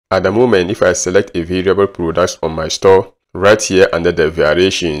At the moment, if I select a variable product on my store, right here under the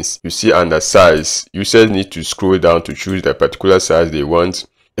variations, you see under size, users need to scroll down to choose the particular size they want,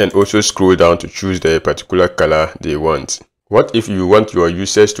 and also scroll down to choose the particular color they want. What if you want your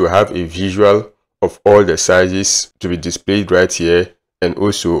users to have a visual of all the sizes to be displayed right here, and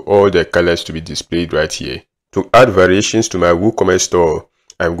also all the colors to be displayed right here? To add variations to my WooCommerce store,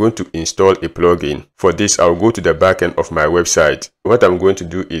 I'm going to install a plugin. For this, I'll go to the back end of my website. What I'm going to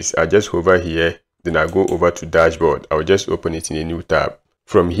do is I just hover here, then I go over to dashboard. I'll just open it in a new tab.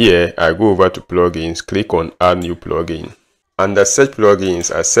 From here, I go over to plugins, click on add new plugin. Under search plugins,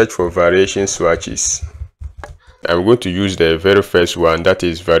 I search for variation swatches. I'm going to use the very first one, that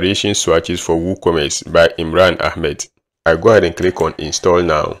is variation swatches for WooCommerce by Imran Ahmed. I go ahead and click on install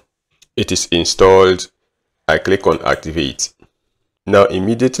now. It is installed. I click on activate. Now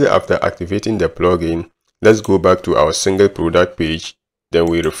immediately after activating the plugin, let's go back to our single product page, then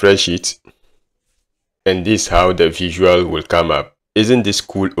we refresh it, and this is how the visual will come up. Isn't this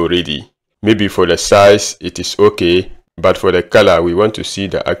cool already? Maybe for the size it is okay, but for the color we want to see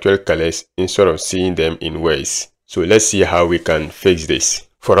the actual colors instead of seeing them in words. So let's see how we can fix this.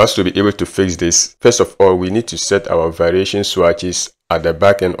 For us to be able to fix this, first of all we need to set our variation swatches at the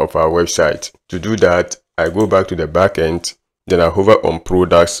back end of our website. To do that, I go back to the back end, then I hover on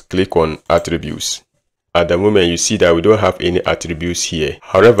products, click on attributes. At the moment you see that we don't have any attributes here.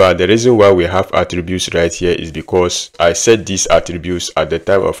 However, the reason why we have attributes right here is because I set these attributes at the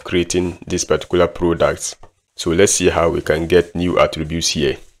time of creating this particular product. So let's see how we can get new attributes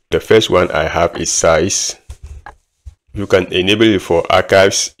here. The first one I have is size. You can enable it for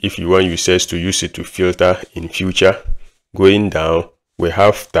archives if you want users to use it to filter in future. Going down, we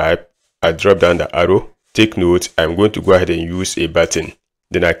have type. I drop down the arrow. Take note, I'm going to go ahead and use a button.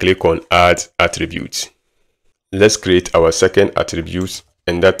 Then I click on add attributes. Let's create our second attribute,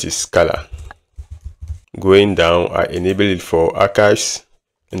 and that is color. Going down, I enable it for archives,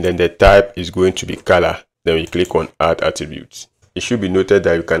 and then the type is going to be color. Then we click on add attributes. It should be noted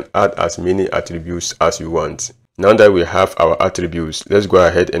that you can add as many attributes as you want. Now that we have our attributes, let's go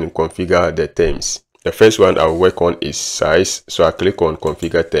ahead and configure the terms. The first one I'll work on is size, so I click on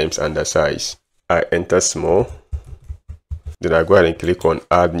configure terms under size. I enter small, then I go ahead and click on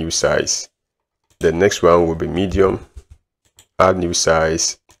add new size. The next one will be medium, add new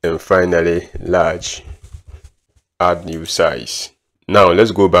size, and finally large, add new size. Now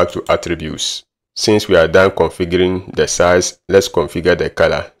let's go back to attributes. Since we are done configuring the size, let's configure the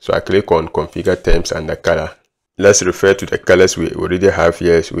color. So I click on configure terms and the color. Let's refer to the colors we already have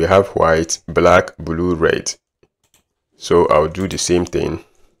here. So we have white, black, blue, red. So I'll do the same thing.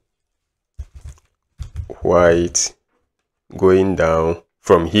 White. Going down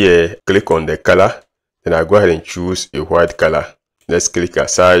from here, click on the color, then I go ahead and choose a white color. Let's click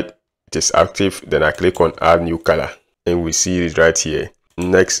aside, it is active, then I click on add new color, and we see it right here.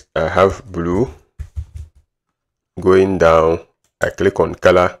 Next I have blue. Going down, I click on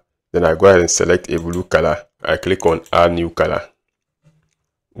color, then I go ahead and select a blue color. I click on add new color.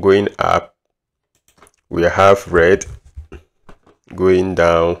 Going up, we have red. Going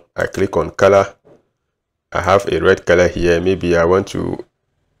down, I click on color. I have a red color here. Maybe I want to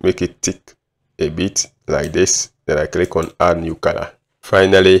make it thick a bit like this. Then I click on add new color.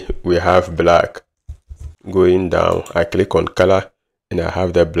 Finally, we have black. Going down, I click on color, and I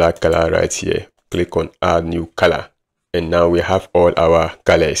have the black color right here. Click on add new color, and now we have all our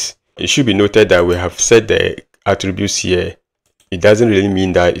colors. It should be noted that we have set the attributes here. It doesn't really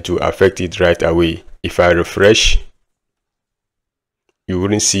mean that it will affect it right away. If I refresh, you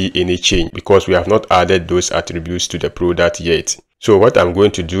wouldn't see any change because we have not added those attributes to the product yet. So what I'm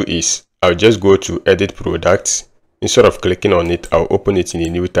going to do is I'll just go to edit products. Instead of clicking on it, I'll open it in a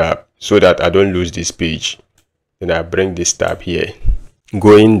new tab so that I don't lose this page. Then I bring this tab here.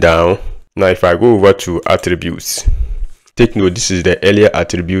 Going down, now if I go over to attributes, take note this is the earlier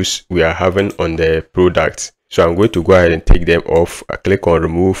attributes we are having on the product. So I'm going to go ahead and take them off. I click on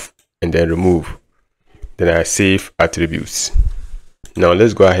remove and then remove. Then I save attributes. Now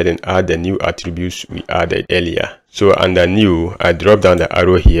let's go ahead and add the new attributes we added earlier. So under new, I drop down the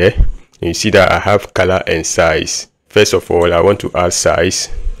arrow here, and you see that I have color and size. First of all, I want to add size.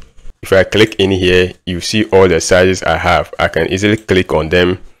 If I click in here, you see all the sizes I have. I can easily click on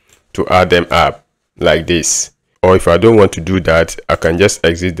them to add them up like this. Or if I don't want to do that, I can just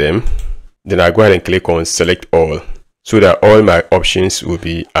exit them. Then I go ahead and click on select all so that all my options will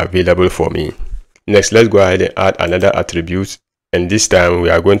be available for me. Next, let's go ahead and add another attribute. And this time we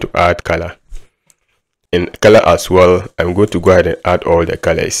are going to add color. And color as well, I'm going to go ahead and add all the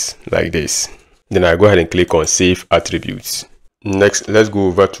colors like this. Then I go ahead and click on save attributes. Next, let's go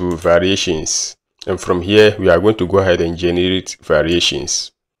over to variations, and from here we are going to go ahead and generate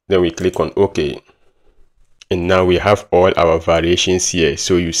variations. Then we click on OK, and now we have all our variations here.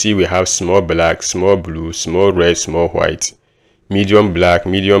 So you see we have small black, small blue, small red, small white, medium black,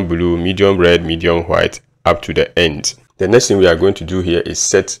 medium blue, medium red, medium white, up to the end. The next thing we are going to do here is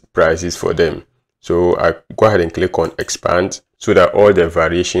set prices for them. So I go ahead and click on expand so that all the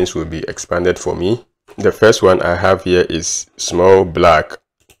variations will be expanded for me. The first one I have here is small black.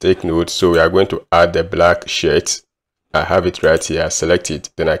 Take note, so we are going to add the black shirt. I have it right here. I select it,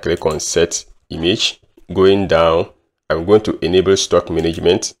 then I click on set image. Going down, I'm going to enable stock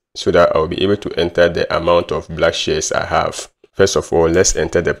management so that I'll be able to enter the amount of black shirts I have. First of all, let's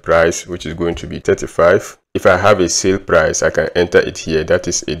enter the price, which is going to be 35. If I have a sale price, I can enter it here. That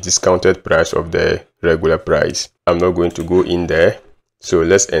is a discounted price of the regular price. I'm not going to go in there. So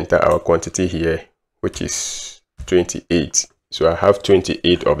let's enter our quantity here, which is 28. So I have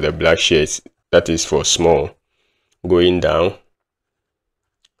 28 of the black shirts. That is for small. Going down.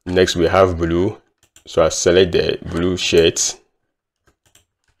 Next we have blue. So I select the blue shirts.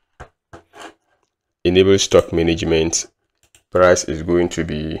 Enable stock management. Price is going to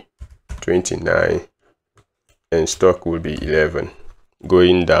be 29 and stock will be 11.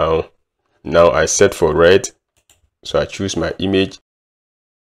 Going down, now I set for red, so I choose my image.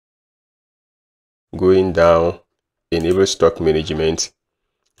 Going down, enable stock management,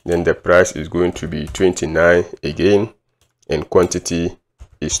 then the price is going to be 29 again and quantity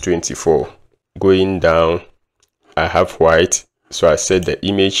is 24. Going down, I have white, so I set the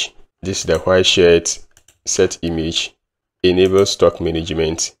image. This is the white shirt. Set image, enable stock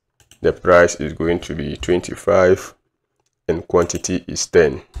management. The price is going to be 25 and quantity is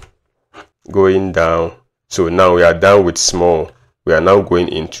 10. Going down, so now we are done with small. We are now going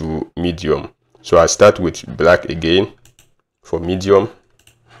into medium. So I start with black again for medium,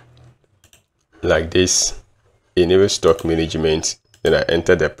 like this. Enable stock management, then I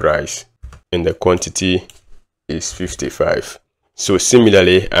enter the price and the quantity is 55. So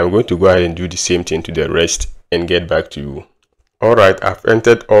similarly, I'm going to go ahead and do the same thing to the rest and get back to you. Alright, I've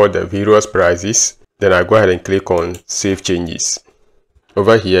entered all the various prices. Then I go ahead and click on save changes.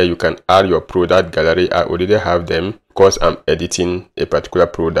 Over here you can add your product gallery. I already have them because I'm editing a particular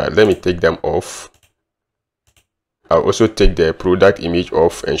product. Let me take them off. I'll also take the product image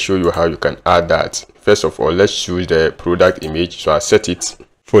off and show you how you can add that. First of all, let's choose the product image. So I set it.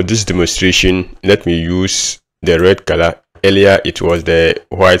 For this demonstration, let me use the red color. Earlier it was the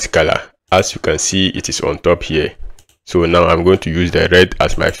white color. As you can see, it is on top here. So now I'm going to use the red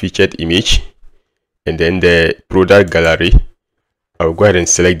as my featured image, and then the product gallery, I'll go ahead and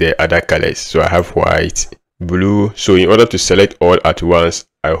select the other colors. So I have white, blue. So in order to select all at once,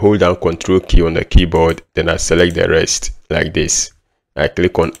 I hold down Ctrl key on the keyboard, then I select the rest like this. I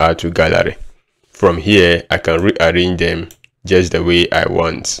click on add to gallery. From here, I can rearrange them just the way I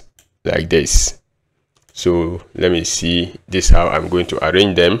want, like this. So let me see, this is how I'm going to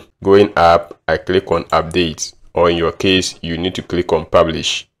arrange them. Going up, I click on update. Or in your case, you need to click on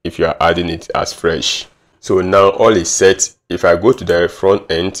publish if you are adding it as fresh. So now all is set. If I go to the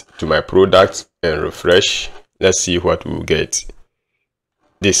front end to my product and refresh, let's see what we'll get.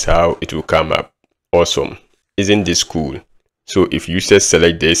 This is how it will come up. Awesome. Isn't this cool? So if users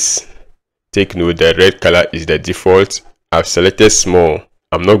select this, take note the red color is the default. I've selected small.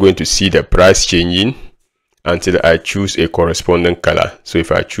 I'm not going to see the price changing until I choose a corresponding color. So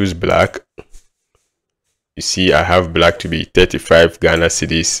if I choose black, you see I have black to be 35 Ghana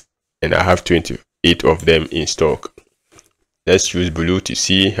cedis and I have 28 of them in stock. Let's choose blue to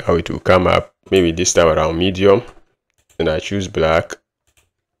see how it will come up. Maybe this time around medium. And I choose black,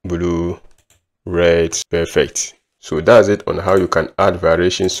 blue, red. Perfect. So that's it on how you can add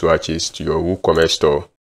variation swatches to your WooCommerce store.